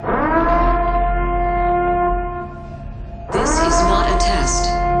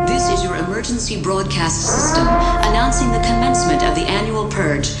emergency broadcast system announcing the commencement of the annual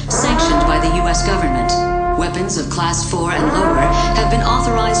purge sanctioned by the U.S. government. Weapons of Class 4 and lower have been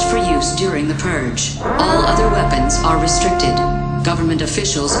authorized for use during the purge. All other weapons are restricted. Government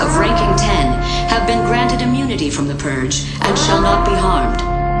officials of ranking 10 have been granted immunity from the purge and shall not be harmed.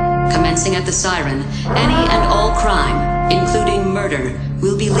 Commencing at the siren, any and all crime, including murder,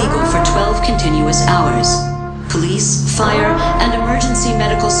 will be legal for 12 continuous hours. Police, fire, and emergency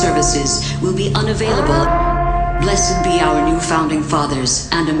medical services will be unavailable. Blessed be our new founding fathers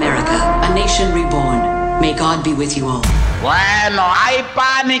and America, a nation reborn. May God be with you all. Bueno, hay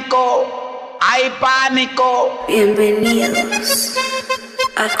pánico. Hay pánico. Bienvenidos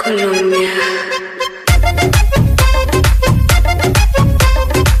a Colombia.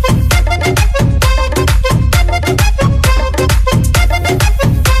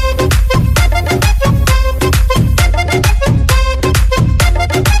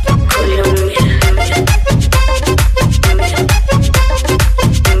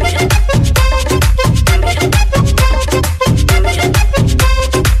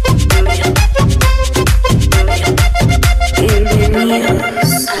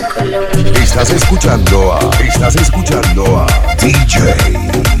 Estás escuchando a DJ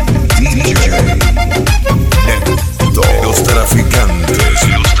Nendo, los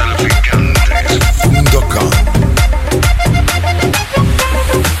traficantes.com.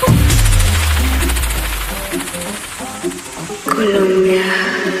 Colombia,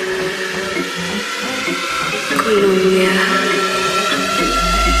 Colombia,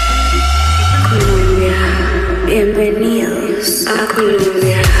 Colombia, bienvenidos a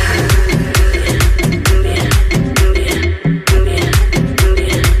Colombia.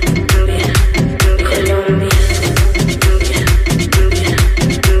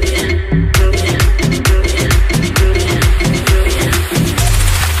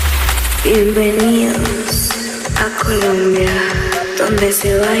 Bienvenidos a Colombia, donde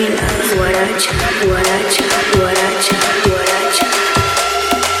se baila guaracha, guaracha, guaracha, guaracha.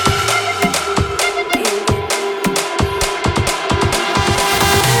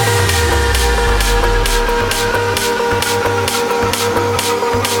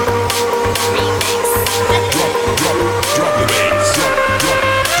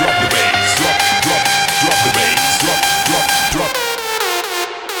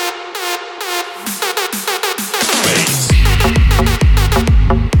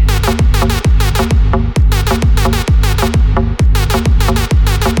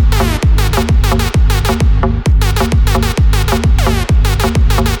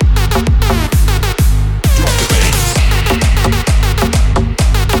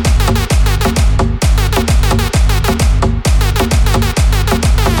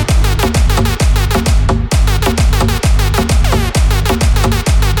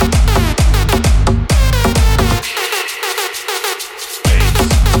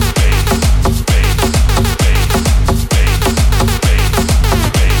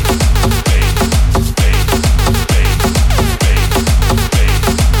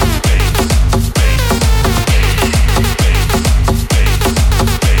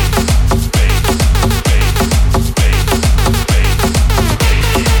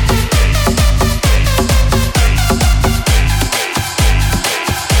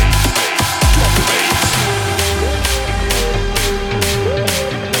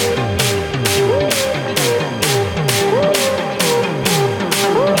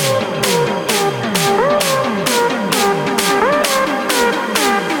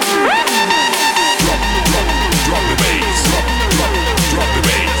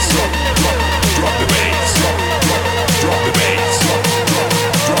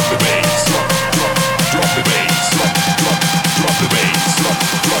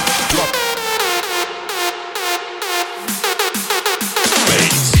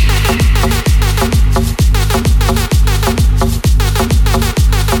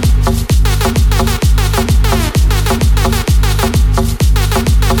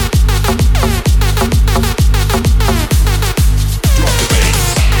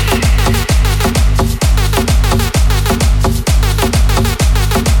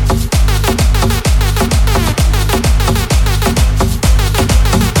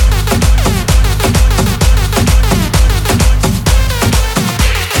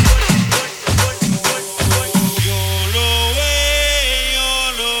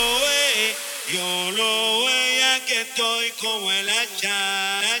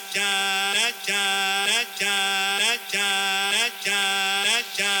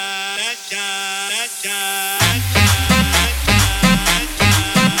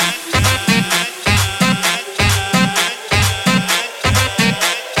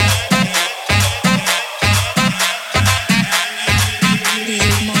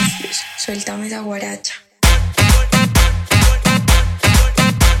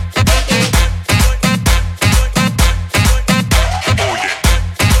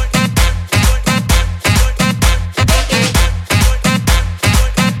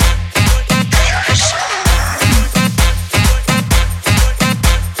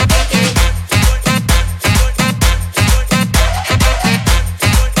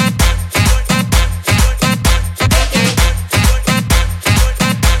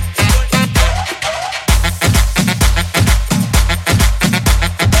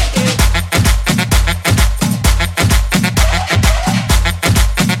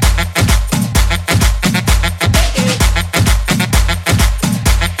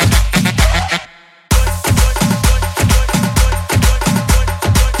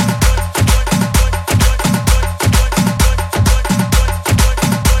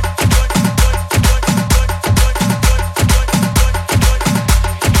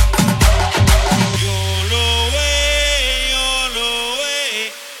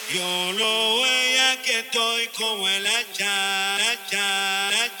 estoy como el hacha, hacha,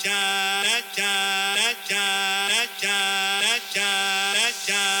 hacha, hacha, hacha, hacha, hacha,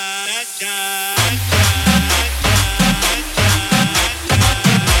 hacha, hacha.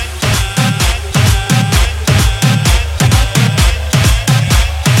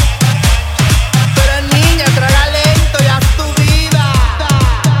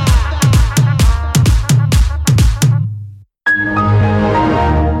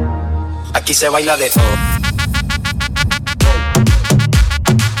 Aquí se baila de todo.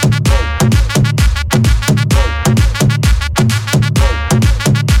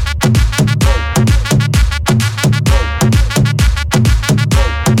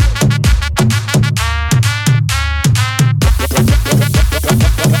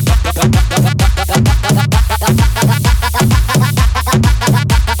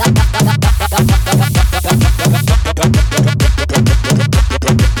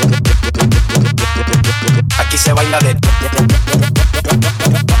 Aquí se baila de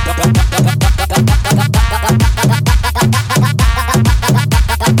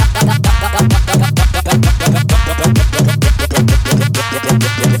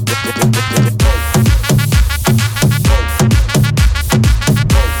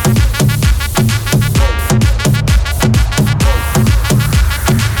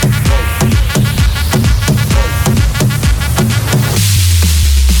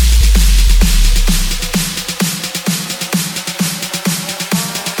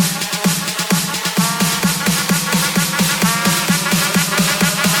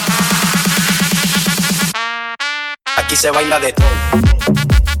Aquí se baila de todo.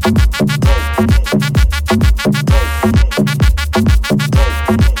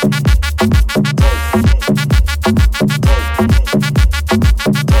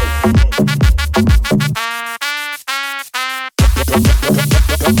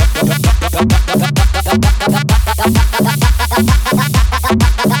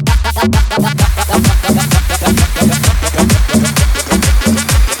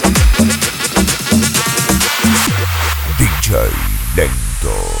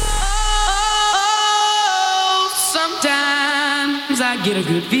 Lento. Sometimes I get a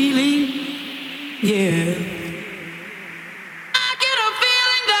good feeling, yeah. I get a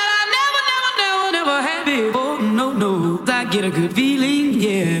feeling that I never had before. No, I get a good feeling,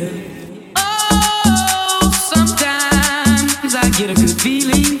 yeah. Oh, sometimes I get a good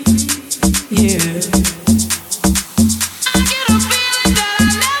feeling, yeah.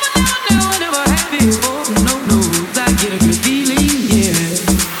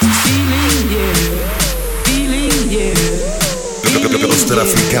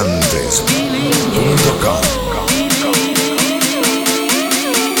 Traficantes.com.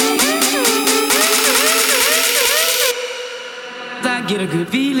 I get a good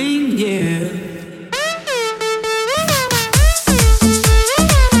feeling, yeah.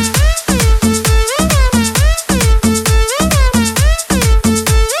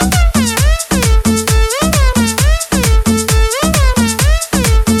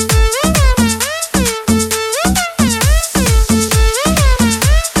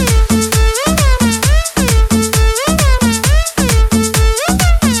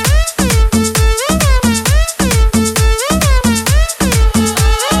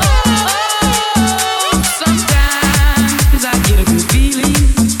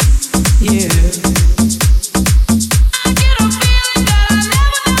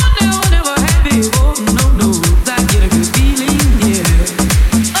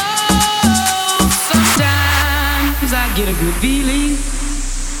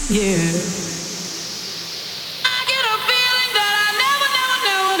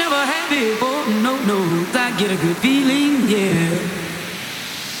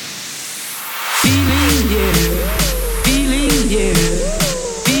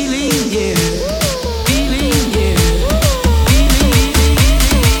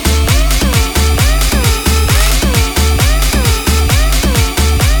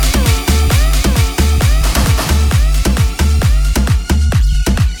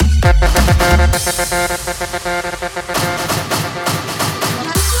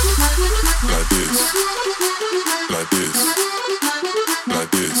 Like this.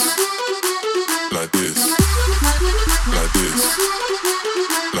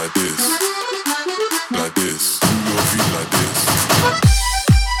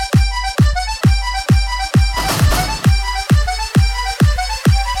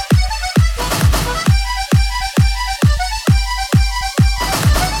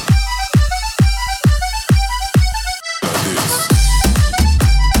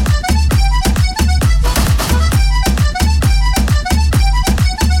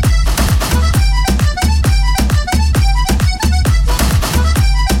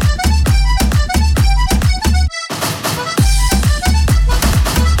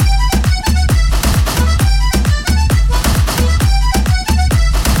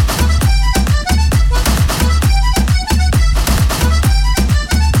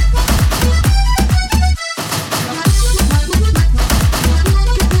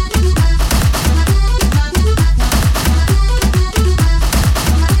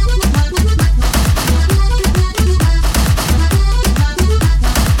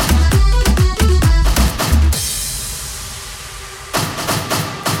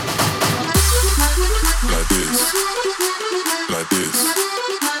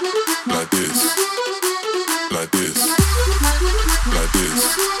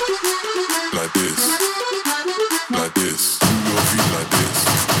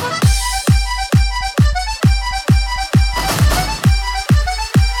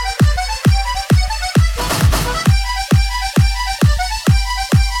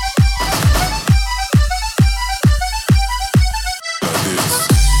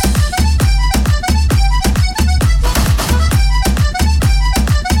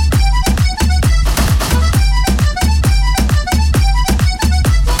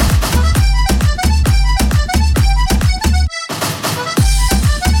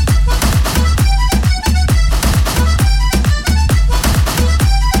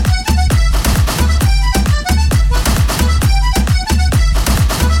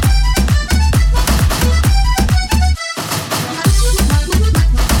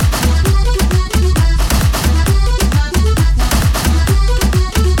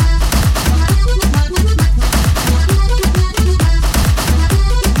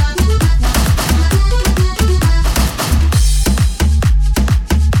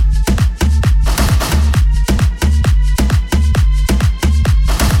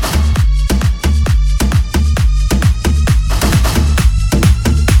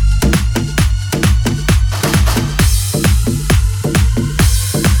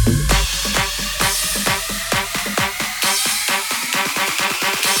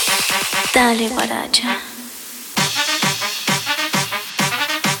 Dale Guaracha.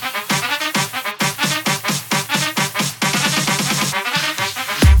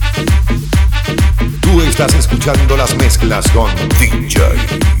 Tú estás escuchando las mezclas con DJ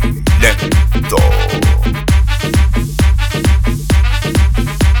Lento.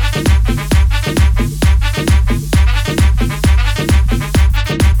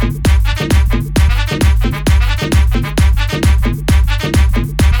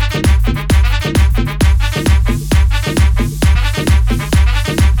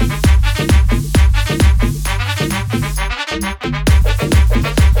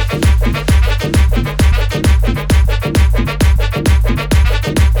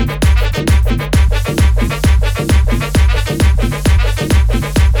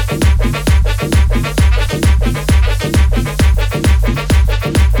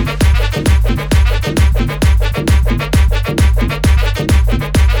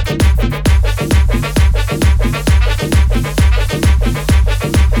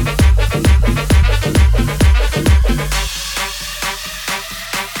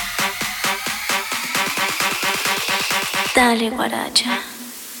 Dale Guaracha.